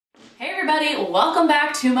everybody, welcome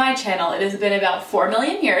back to my channel. It has been about 4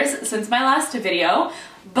 million years since my last video,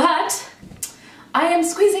 but I am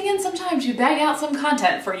squeezing in some time to bang out some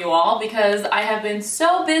content for you all because I have been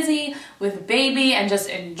so busy with baby and just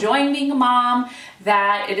enjoying being a mom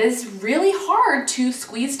that it is really hard to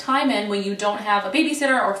squeeze time in when you don't have a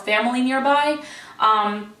babysitter or family nearby.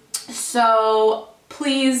 So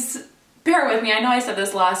please bear with me. I know I said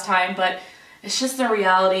this last time, but it's just the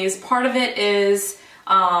realities. Part of it is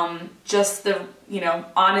just the,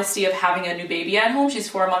 honesty of having a new baby at home. She's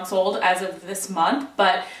 4 months old as of this month,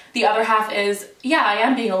 but the other half is, yeah, I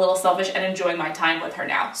am being a little selfish and enjoying my time with her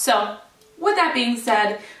now. So with that being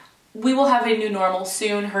said, we will have a new normal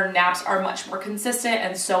soon. Her naps are much more consistent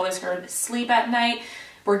and so is her sleep at night.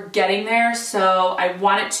 We're getting there, so I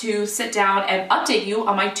wanted to sit down and update you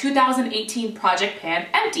on my 2018 Project Pan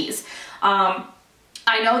Empties.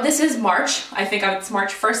 I know this is March. I think it's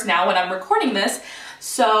March 1st now when I'm recording this.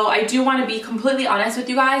 So I do want to be completely honest with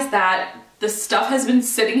you guys that the stuff has been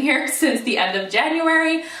sitting here since the end of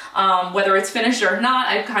January. Whether it's finished or not,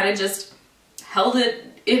 I've kind of just held it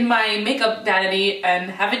in my makeup vanity and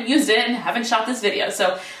haven't used it and haven't shot this video.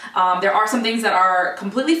 So there are some things that are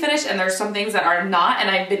completely finished and there's some things that are not, and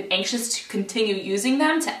I've been anxious to continue using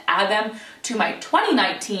them to add them to my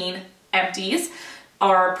 2019 Empties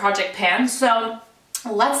or Project Pan. So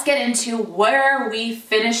let's get into where we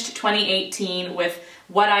finished 2018 with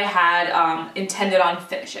what I had intended on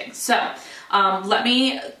finishing. So let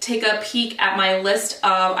me take a peek at my list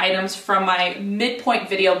of items from my midpoint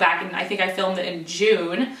video back in, I think I filmed it in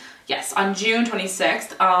June. Yes, on June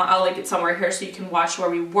 26th. I'll link it somewhere here so you can watch where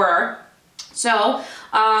we were. So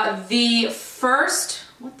the first,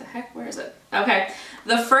 what the heck, where is it? Okay,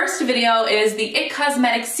 the first video is the IT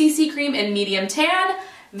Cosmetics CC Cream in Medium Tan.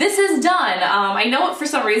 This is done. I know for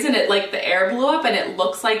some reason the air blew up and it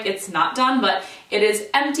looks like it's not done, but it is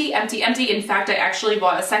empty. In fact, I actually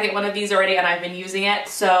bought a second one of these already and I've been using it.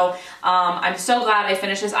 So I'm so glad I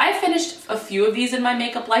finished this. I finished a few of these in my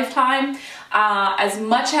makeup lifetime. As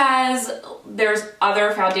much as there's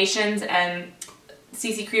other foundations and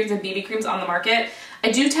CC creams and BB creams on the market,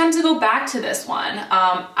 I do tend to go back to this one.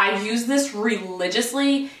 I use this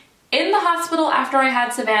religiously in the hospital after I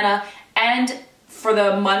had Savannah and for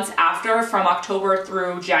the months after, from October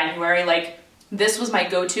through January. This was my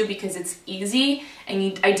go-to because it's easy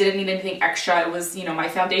and I didn't need anything extra. It was, my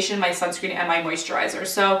foundation, my sunscreen, and my moisturizer.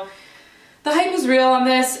 So the hype is real on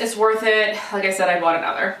this. It's worth it. Like I said, I bought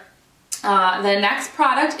another. The next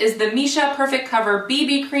product is the Misha Perfect Cover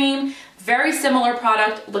BB Cream. Very similar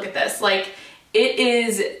product. Look at this.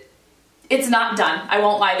 It's not done. I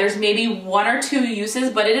won't lie. There's maybe 1 or 2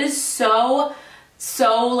 uses, but it is so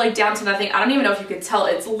down to nothing. I don't even know if you could tell.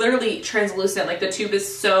 It's literally translucent. The tube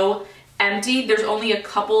is so empty. There's only a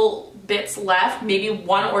couple bits left, maybe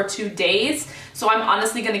 1 or 2 days. So I'm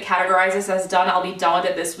honestly going to categorize this as done. I'll be done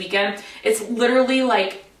with it this weekend. It's literally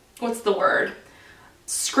what's the word?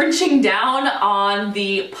 Scrunching down on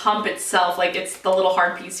the pump itself. It's the little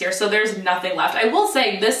hard piece here. So there's nothing left. I will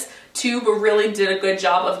say this tube really did a good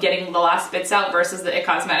job of getting the last bits out versus the IT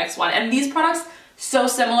Cosmetics one. And these products, so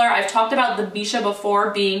similar. I've talked about the Misha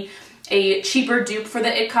before being a cheaper dupe for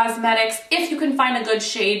the IT Cosmetics. If you can find a good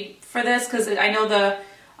shade for this, because I know the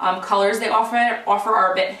colors they offer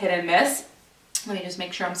are a bit hit and miss. Let me just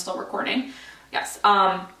make sure I'm still recording. Yes.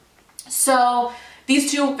 So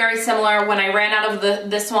these two, very similar. When I ran out of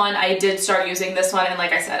this one, I did start using this one. And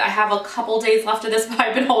like I said, I have a couple days left of this, but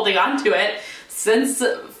I've been holding on to it since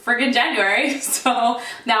friggin' January. So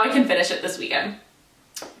now I can finish it this weekend.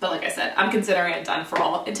 But like I said, I'm considering it done for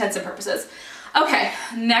all intents and purposes. Okay,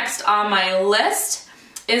 next on my list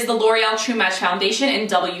is the L'Oreal True Match Foundation in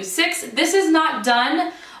W6. This is not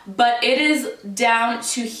done, but it is down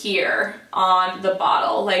to here on the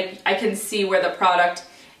bottle. I can see where the product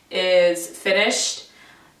is finished.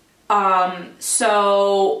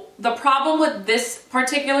 So the problem with this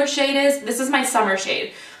particular shade is, this is my summer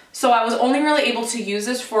shade. So I was only really able to use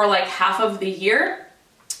this for half of the year.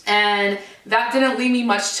 And that didn't leave me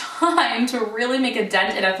much time to really make a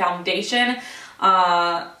dent in a foundation,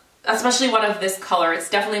 especially one of this color. It's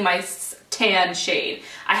definitely my tan shade.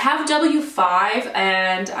 I have W5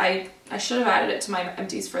 and I should have added it to my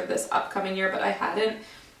empties for this upcoming year, but I hadn't.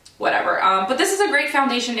 Whatever. But this is a great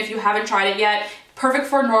foundation if you haven't tried it yet. Perfect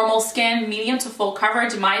for normal skin, medium to full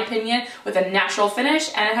coverage in my opinion, with a natural finish,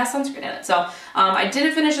 and it has sunscreen in it. So I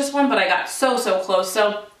didn't finish this one, but I got so close.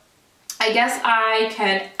 So I guess I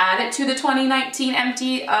can add it to the 2019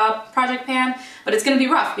 Empty Project Pan, but it's going to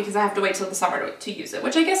be rough because I have to wait till the summer to use it,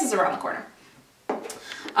 which I guess is around the corner.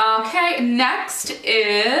 Okay, next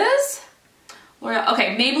is L'Oreal.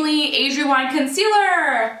 Okay, Maybelline Age Rewind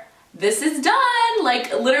Concealer. this is done.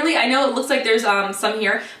 Like literally, I know it looks like there's some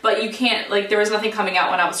here, but you can't, like there was nothing coming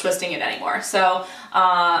out when I was twisting it anymore. So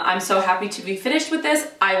I'm so happy to be finished with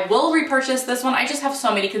this. I will repurchase this one. I just have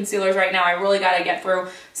so many concealers right now. I really got to get through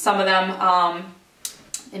some of them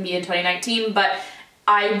in 2019, but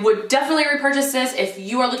I would definitely repurchase this if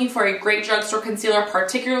you are looking for a great drugstore concealer,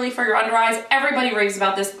 particularly for your under eyes. Everybody raves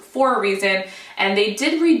about this for a reason, and they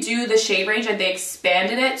did redo the shade range and they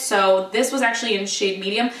expanded it. So this was actually in shade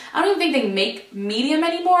medium. I don't even think they make medium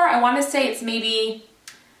anymore. I want to say it's maybe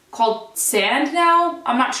called sand now.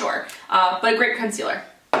 I'm not sure, but a great concealer.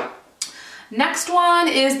 Next one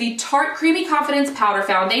is the Tarte Creamy Confidence Powder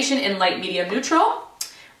Foundation in Light Medium Neutral.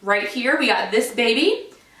 Right here, we got this baby.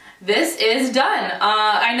 This is done.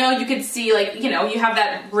 I know you can see, like, you know, you have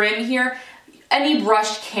that rim here. Any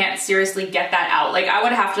brush can't seriously get that out. Like, I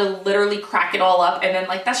would have to literally crack it all up, and then,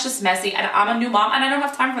 like, that's just messy. And I'm a new mom, and I don't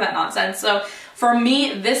have time for that nonsense. So for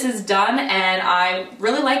me, this is done, and I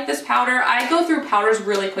really like this powder. I go through powders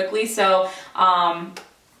really quickly, so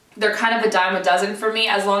they're kind of a dime a dozen for me,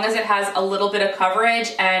 as long as it has a little bit of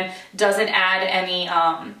coverage and doesn't add any,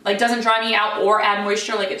 like, doesn't dry me out or add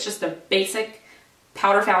moisture. Like, it's just a basic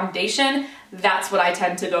powder foundation. That's what I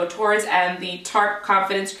tend to go towards, and the Tarte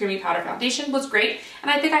Confidence Creamy Powder Foundation was great, and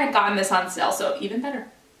I think I had gotten this on sale, so even better.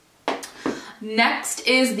 Next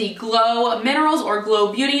is the Glow Minerals, or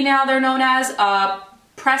Glow Beauty now they're known as,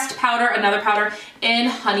 pressed powder, another powder in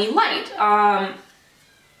Honey Light.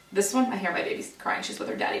 This one, I hear my baby's crying, she's with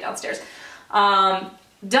her daddy downstairs.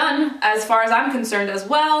 Done as far as I'm concerned as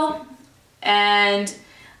well, and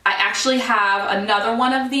I actually have another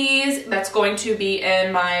one of these that's going to be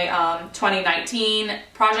in my 2019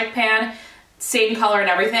 project pan. Same color and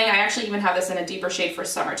everything. I actually even have this in a deeper shade for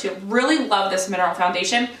summer too. Really love this mineral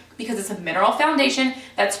foundation because it's a mineral foundation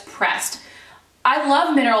that's pressed. I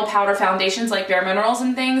love mineral powder foundations like Bare Minerals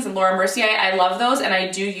and things, and Laura Mercier. I love those and I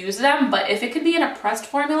do use them, but if it could be in a pressed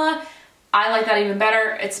formula, I like that even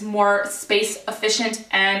better. It's more space efficient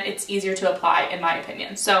and it's easier to apply, in my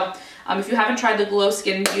opinion. So if you haven't tried the Glow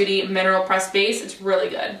Skin Beauty Mineral Pressed Base, it's really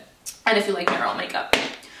good. And if you like mineral makeup.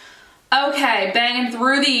 Okay, banging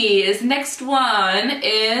through these. Next one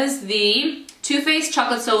is the Too Faced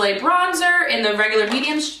Chocolate Soleil Bronzer in the regular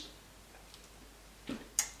medium.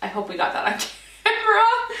 I hope we got that on camera.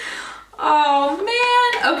 Oh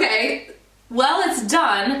man. Okay. Well, it's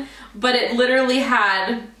done, but it literally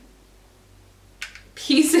had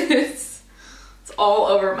pieces. It's all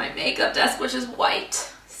over my makeup desk, which is white.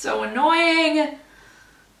 So annoying.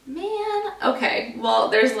 Man. Okay, well,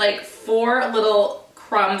 there's like 4 little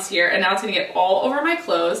crumbs here, and now it's gonna get all over my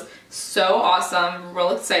clothes. So awesome. I'm real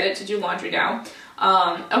excited to do laundry now.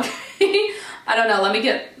 Okay. I don't know.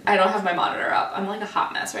 I don't have my monitor up. I'm like a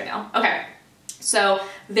hot mess right now. Okay. So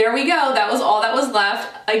there we go. That was all that was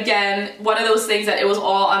left. Again, one of those things that it was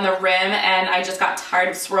all on the rim, and I just got tired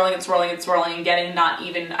of swirling and swirling and swirling and getting not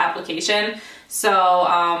even application. So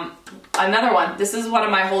another one. This is one of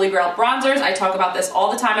my holy grail bronzers. I talk about this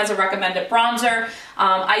all the time as a recommended bronzer.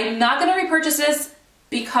 I'm not going to repurchase this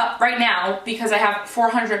right now because I have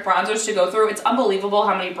 400 bronzers to go through. It's unbelievable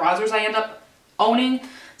how many bronzers I end up owning.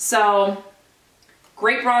 So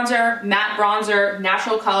great bronzer, matte bronzer,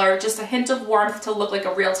 natural color, just a hint of warmth to look like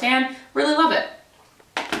a real tan. Really love it.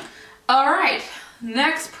 All right,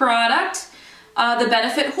 next product, the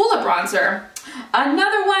Benefit Hoola Bronzer.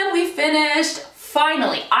 Another one we finished,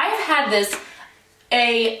 finally. I've had this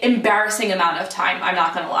a embarrassing amount of time, I'm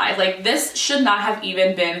not gonna lie. Like, this should not have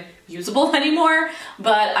even been usable anymore,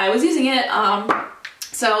 but I was using it.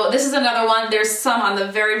 So this is another one. There's some on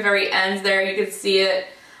the very, very ends there, you can see it.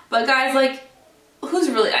 But guys, like,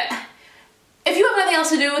 who's really, if you have nothing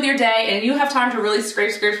else to do with your day and you have time to really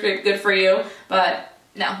scrape, good for you. But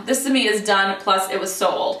no, this to me is done, plus it was so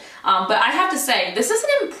old. But I have to say, this is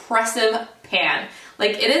an impressive pan.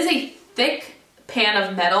 Like, it is a thick pan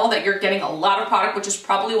of metal that you're getting a lot of product, which is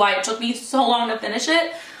probably why it took me so long to finish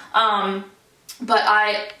it. But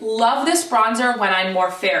I love this bronzer when I'm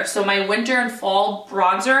more fair. So my winter and fall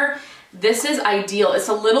bronzer, this is ideal. It's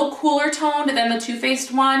a little cooler toned than the Too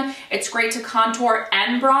Faced one. It's great to contour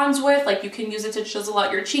and bronze with. Like, you can use it to chisel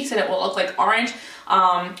out your cheeks and it will look like orange,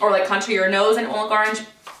 or like contour your nose and it won't look orange.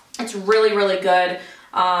 It's really, really good.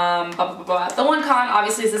 The one con,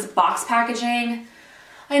 obviously, is this box packaging.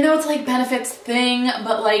 I know it's like Benefit's thing,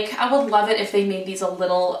 but like, I would love it if they made these a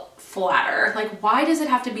little flatter. Like, why does it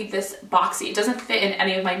have to be this boxy? It doesn't fit in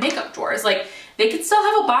any of my makeup drawers. Like, they could still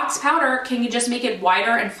have a box powder. Can you just make it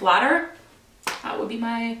wider and flatter? That would be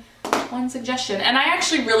my one suggestion. And I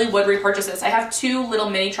actually really would repurchase this. I have 2 little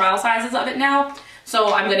mini trial sizes of it now,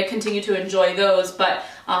 so I'm going to continue to enjoy those. But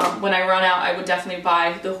when I run out, I would definitely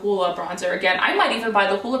buy the Hoola bronzer again. I might even buy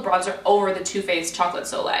the Hoola bronzer over the Too Faced Chocolate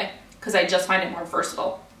Soleil because I just find it more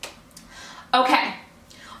versatile. Okay,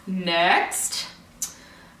 next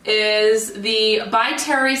is the By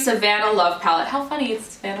Terry Savannah Love Palette. How funny, it's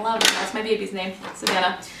Savannah Love. That's my baby's name,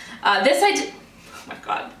 Savannah. This I did, oh my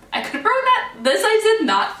god, I could have wrote that. This I did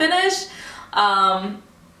not finish.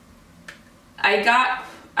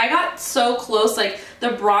 I got so close, like the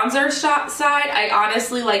bronzer side, I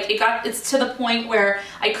honestly, like, it's to the point where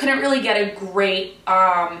I couldn't really get a great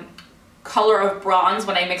color of bronze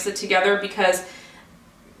when I mix it together because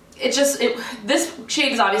this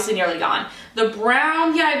shade is obviously nearly gone. The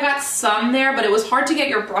brown, yeah, I've got some there, but it was hard to get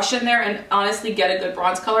your brush in there and honestly get a good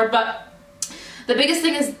bronze color. But the biggest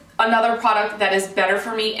thing is another product that is better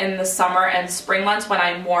for me in the summer and spring months when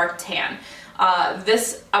I'm more tan.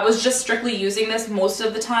 I was just strictly using this most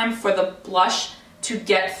of the time for the blush to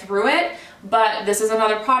get through it, but this is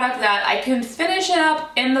another product that I can finish it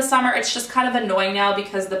up in the summer. It's just kind of annoying now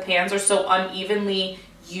because the pans are so unevenly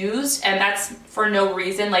used, and that's for no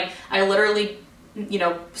reason. Like, I literally, you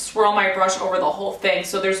know, swirl my brush over the whole thing,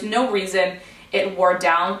 so there's no reason it wore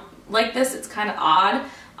down like this. It's kind of odd,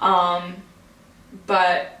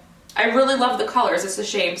 but I really love the colors. It's a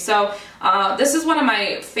shame. So this is one of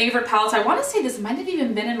my favorite palettes. I want to say this might have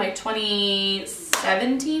even been in my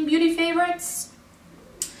 2017 beauty favorites.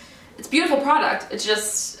 It's a beautiful product. It's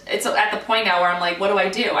at the point now where I'm like, what do I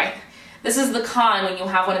do? This is the con when you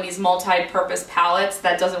have one of these multi-purpose palettes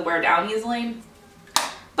that doesn't wear down easily.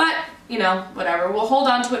 But, you know, whatever. We'll hold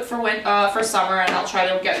on to it for summer, and I'll try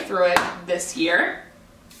to get through it this year.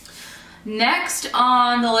 Next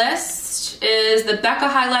on the list is the Becca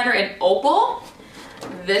highlighter in Opal.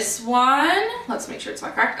 This one, let's make sure it's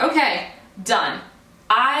not cracked. Okay, done.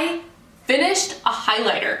 I finished a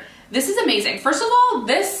highlighter. This is amazing. First of all,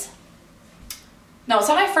 no, it's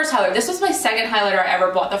not my first highlighter. This was my second highlighter I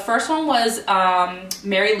ever bought. The first one was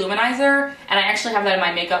Mary Luminizer, and I actually have that in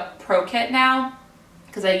my Makeup Pro kit now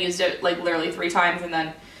because I used it like literally 3 times and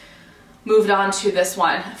then moved on to this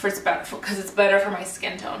one because it's better for my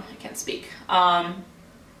skin tone. I can't speak.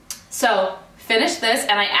 So finished this,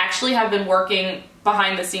 and I actually have been working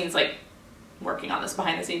behind the scenes, like working on this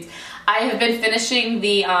behind the scenes. I have been finishing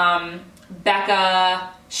the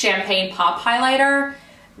Becca Champagne Pop highlighter.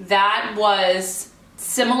 That was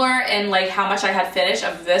similar in like how much I had finished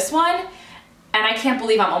of this one, and I can't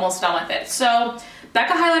believe I'm almost done with it. So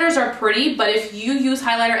Becca highlighters are pretty, but if you use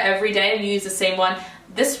highlighter every day and you use the same one,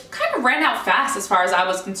 this kind of ran out fast as far as I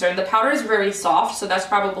was concerned. The powder is very soft, so that's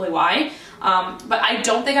probably why. But I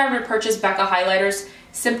don't think I would purchase Becca highlighters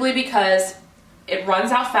simply because it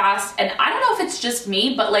runs out fast, and I don't know if it's just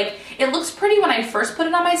me, but like it looks pretty when I first put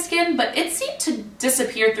it on my skin, but it seemed to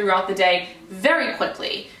disappear throughout the day very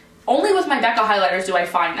quickly. Only with my Becca highlighters do I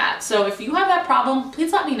find that. So if you have that problem,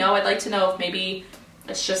 please let me know. I'd like to know if maybe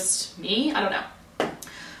it's just me. I don't know.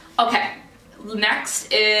 Okay.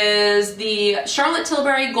 Next is the Charlotte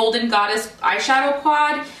Tilbury Golden Goddess eyeshadow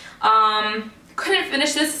quad. Couldn't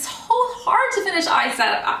finish this. It's so hard to finish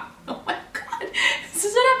eyeshadow. Oh my god. This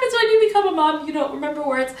is what happens when you become a mom. You don't remember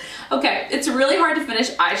words. Okay, it's really hard to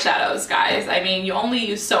finish eyeshadows, guys. I mean, you only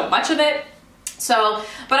use so much of it. So,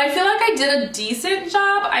 but I feel like I did a decent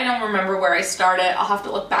job. I don't remember where I started. I'll have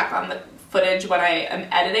to look back on the footage when I am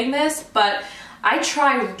editing this, but I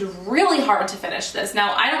tried really hard to finish this.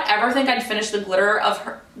 Now, I don't ever think I'd finish the glitter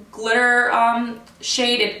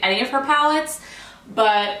shade in any of her palettes,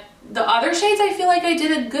 but the other shades I feel like I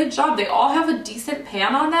did a good job. They all have a decent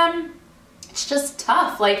pan on them. It's just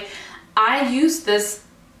tough. Like, I use this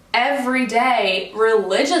every day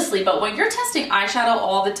religiously, but when you're testing eyeshadow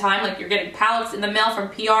all the time, like you're getting palettes in the mail from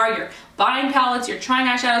PR, you're buying palettes, you're trying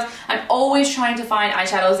eyeshadows, I'm always trying to find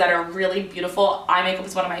eyeshadows that are really beautiful. Eye makeup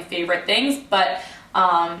is one of my favorite things, but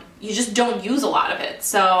you just don't use a lot of it.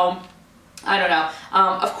 So I don't know.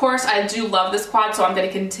 Of course, I do love this quad, so I'm going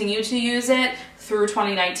to continue to use it through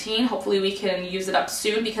 2019. Hopefully we can use it up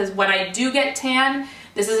soon, because when I do get tan,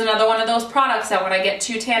 this is another one of those products that when I get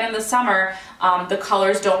too tan in the summer, the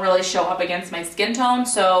colors don't really show up against my skin tone.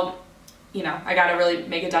 So, you know, I gotta really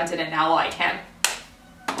make a dent in it now while I can.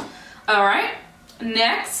 All right,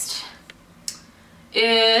 next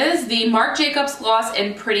is the Marc Jacobs gloss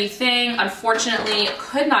in Pretty Thing. Unfortunately,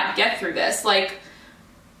 could not get through this. Like,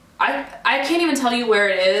 I can't even tell you where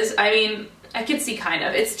it is. I mean, I can see kind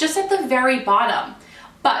of. It's just at the very bottom.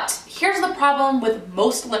 But here's the problem with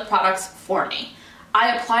most lip products for me.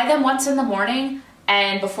 I apply them once in the morning,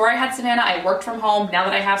 and before I had Savannah, I worked from home. Now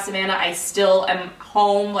that I have Savannah, I still am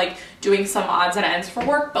home, like doing some odds and ends for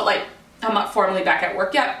work, but like I'm not formally back at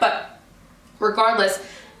work yet. But regardless,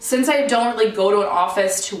 since I don't really go to an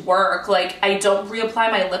office to work, like I don't reapply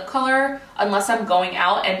my lip color unless I'm going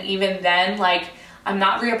out, and even then, like I'm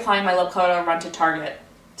not reapplying my lip color to run to Target,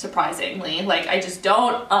 surprisingly. Like I just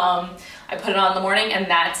don't. I put it on in the morning and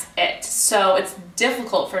that's it. So it's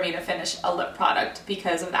difficult for me to finish a lip product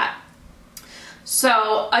because of that.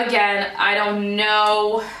 So again, I don't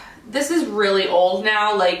know. This is really old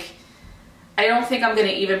now. Like I don't think I'm gonna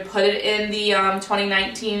even put it in the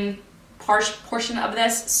 2019 portion of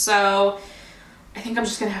this, so I think I'm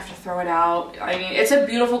just gonna have to throw it out. I mean, it's a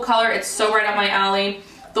beautiful color. It's so right up my alley.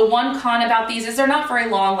 The one con about these is they're not very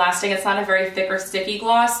long lasting. It's not a very thick or sticky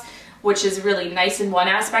gloss, which is really nice in one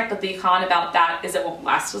aspect, but the con about that is it won't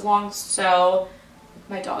last as long. So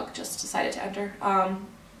my dog just decided to enter.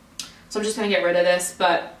 So I'm just gonna get rid of this,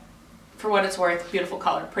 but for what it's worth, beautiful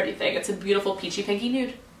color, pretty thing. It's a beautiful peachy pinky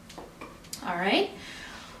nude. All right.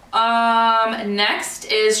 Next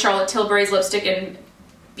is Charlotte Tilbury's lipstick in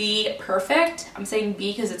Be Perfect. I'm saying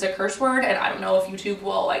B because it's a curse word, and I don't know if YouTube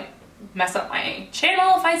will like mess up my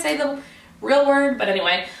channel if I say the real word, but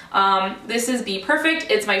anyway, this is Be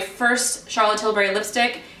Perfect. It's my first Charlotte Tilbury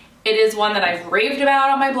lipstick. It is one that I've raved about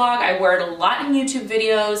on my blog. I wear it a lot in YouTube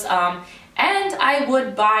videos, and I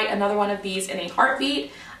would buy another one of these in a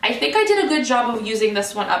heartbeat. I think I did a good job of using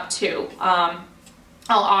this one up too.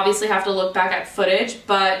 I'll obviously have to look back at footage,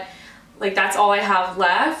 but like that's all I have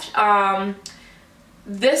left.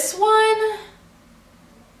 This one,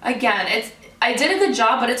 again, I did a good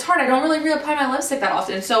job, but it's hard. I don't really reapply my lipstick that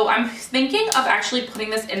often. So I'm thinking of actually putting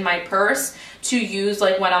this in my purse to use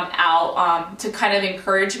like when I'm out, to kind of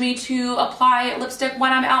encourage me to apply lipstick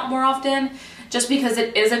when I'm out more often, just because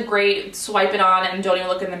it is a great swipe it on and don't even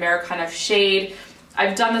look in the mirror kind of shade.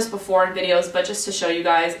 I've done this before in videos, but just to show you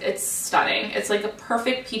guys, it's stunning. It's like a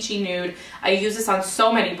perfect peachy nude. I use this on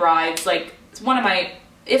so many brides. Like it's one of my,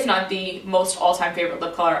 if not the most all-time favorite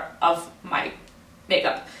lip color of my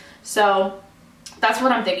makeup. So that's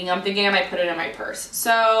what I'm thinking. I'm thinking I might put it in my purse.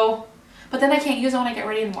 So, but then I can't use it when I get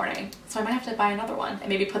ready in the morning. So I might have to buy another one and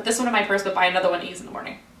maybe put this one in my purse, but buy another one to use in the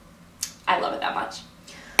morning. I love it that much.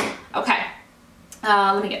 Okay,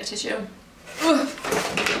 let me get a tissue.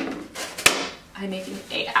 Ugh. I'm making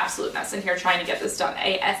an absolute mess in here trying to get this done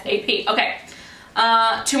ASAP. Okay,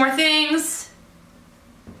 2 more things.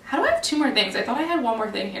 How do I have 2 more things? I thought I had one more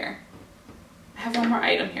thing here. I have one more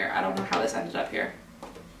item here. I don't know how this ended up here.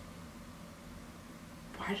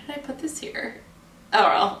 Why did I put this here? Oh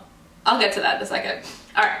well, I'll get to that in a second.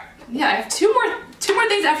 All right, yeah, I have two more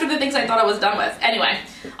things after the things I thought I was done with. Anyway,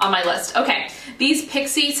 on my list. Okay, these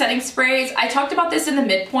Pixie setting sprays. I talked about this in the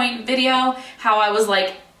midpoint video, how I was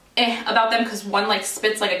like, about them because one like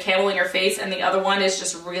spits like a camel in your face and the other one is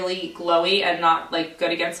just really glowy and not like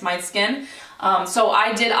good against my skin. So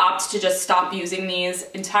I did opt to just stop using these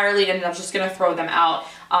entirely and I'm just gonna throw them out.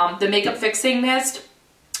 The Makeup Fixing Mist,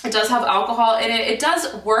 it does have alcohol in it. It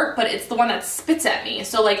does work, but it's the one that spits at me.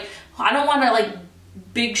 So like, I don't want to like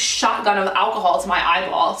big shotgun of alcohol to my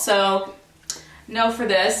eyeball. So no for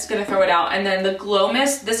this, gonna throw it out. And then the Glow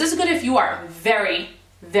Mist, this is good if you are very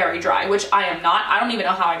dry, which I am not. I don't even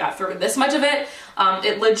know how I got through this much of it.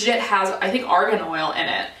 It legit has, I think, argan oil in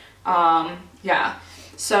it. Yeah,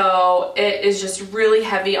 so it is just really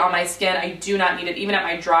heavy on my skin. I do not need it, even at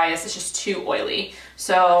my driest. It's just too oily.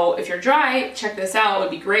 So if you're dry, check this out. It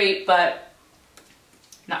would be great, but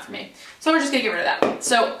not for me. So we're just gonna get rid of that.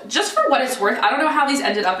 So just for what it's worth, I don't know how these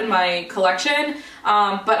ended up in my collection,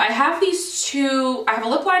 but I have these two. I have a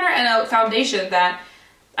lip liner and a foundation that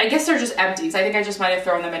I guess they're just empties. I think I just might have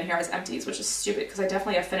thrown them in here as empties, which is stupid because I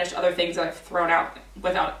definitely have finished other things that I've thrown out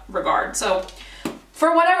without regard. So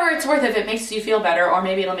for whatever it's worth, if it makes you feel better, or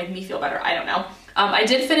maybe it'll make me feel better, I don't know. I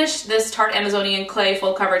did finish this Tarte Amazonian Clay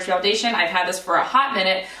Full Coverage Foundation. I've had this for a hot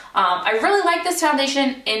minute. I really like this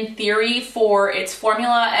foundation in theory for its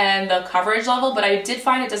formula and the coverage level, but I did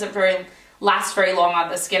find it doesn't last very long on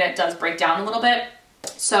the skin. It does break down a little bit.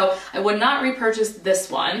 So I would not repurchase this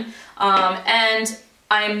one. And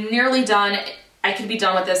I'm nearly done. I could be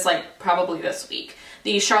done with this like probably this week.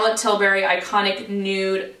 The Charlotte Tilbury Iconic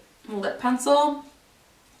Nude Lip Pencil.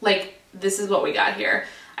 Like, this is what we got here.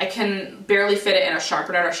 I can barely fit it in a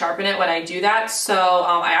sharpener to sharpen it when I do that. So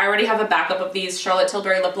I already have a backup of these. Charlotte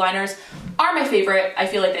Tilbury lip liners are my favorite. I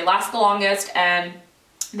feel like they last the longest and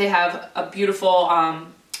they have a beautiful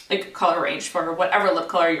like color range for whatever lip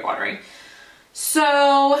color you're ordering.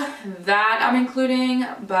 So that I'm including,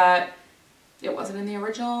 but it wasn't in the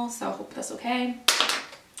original, so I hope that's okay.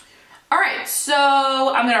 All right,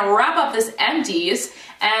 so I'm gonna wrap up this Empties,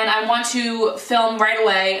 and I want to film right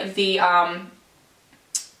away the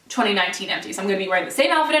 2019 Empties. I'm gonna be wearing the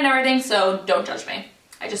same outfit and everything, so don't judge me.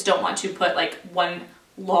 I just don't want to put like one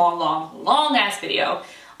long ass video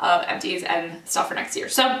of empties and stuff for next year.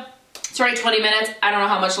 So it's already 20 minutes. I don't know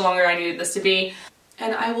how much longer I needed this to be.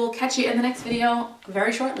 And I will catch you in the next video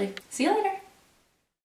very shortly. See you later.